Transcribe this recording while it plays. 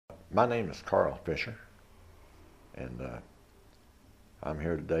My name is Carl Fisher, and I'm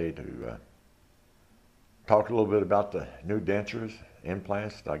here today to talk a little bit about the new dentures,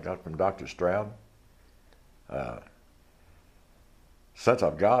 implants that I got from Dr. Stroud. Uh, since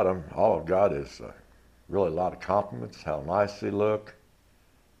I've got them, all I've got is really a lot of compliments, how nice they look.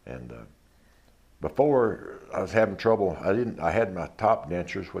 And before I was having trouble, I had my top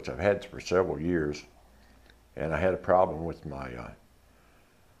dentures, which I've had for several years, and I had a problem with my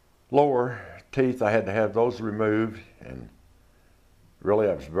lower teeth. I had to have those removed, and really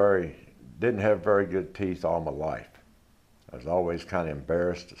didn't have very good teeth all my life. I was always kind of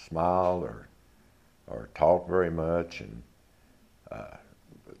embarrassed to smile or talk very much, and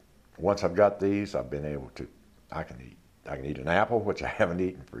once I've got these, I've been able to, I can eat an apple, which I haven't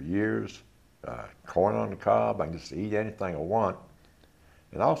eaten for years, corn on the cob. I can just eat anything I want.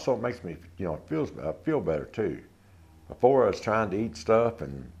 And also it makes me, feel better too. Before I was trying to eat stuff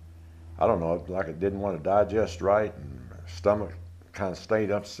and I don't know, like I didn't want to digest right, and my stomach kind of stayed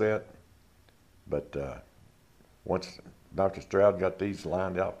upset. But once Dr. Stroud got these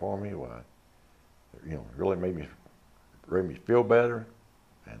lined out for me, well, really made me feel better.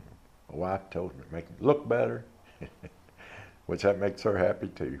 And my wife told me to make me look better, which that makes her happy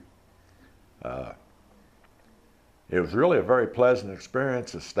too. It was really a very pleasant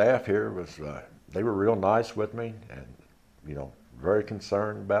experience. The staff here they were real nice with me, and very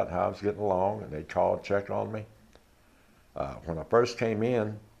concerned about how I was getting along, and they'd call and check on me. When I first came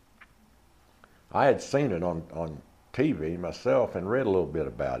in, I had seen it on TV myself and read a little bit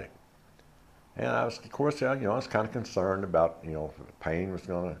about it. And I was, of course, I was kind of concerned about, if the pain was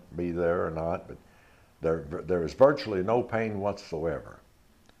going to be there or not, but there was virtually no pain whatsoever.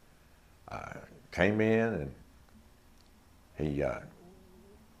 I came in and he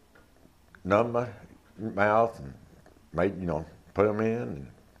numbed my mouth and put them in. And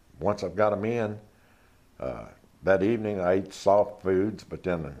once I've got them in, that evening I ate soft foods, but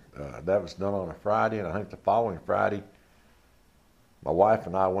then that was done on a Friday, and I think the following Friday, my wife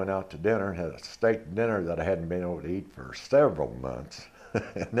and I went out to dinner and had a steak dinner that I hadn't been able to eat for several months,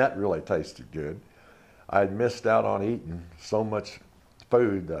 and that really tasted good. I'd missed out on eating so much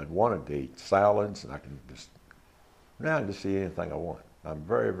food that I'd wanted to eat, salads, and now I can just eat anything I want. I'm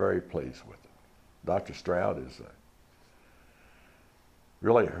very, very pleased with it. Dr. Stroud is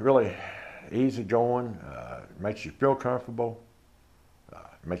really easygoing, makes you feel comfortable,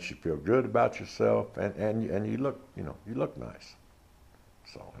 makes you feel good about yourself, and you look nice.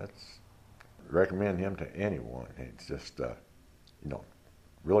 So recommend him to anyone. It's just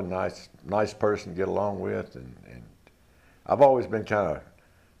really nice person to get along with, and I've always been kind of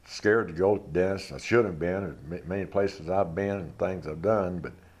scared to go to the dentist. I should have been. There's many places I've been and things I've done,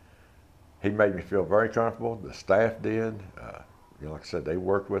 but he made me feel very comfortable. The staff did. Like I said, they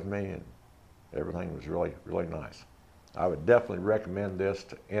worked with me, and everything was really, really nice. I would definitely recommend this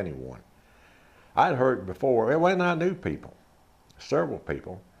to anyone. I'd heard before, when I knew people, several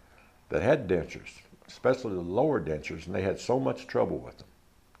people, that had dentures, especially the lower dentures, and they had so much trouble with them,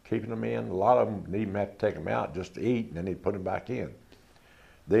 keeping them in. A lot of them didn't even have to take them out just to eat, and then they'd put them back in.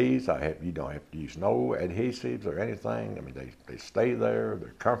 These, you don't have to use no adhesives or anything. I mean, they stay there.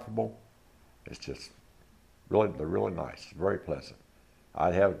 They're comfortable. It's just they're really nice, very pleasant.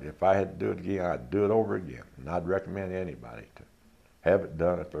 If I had to do it again, I'd do it over again, and I'd recommend anybody to have it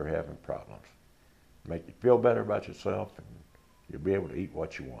done if they're having problems. Make you feel better about yourself, and you'll be able to eat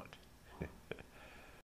what you want.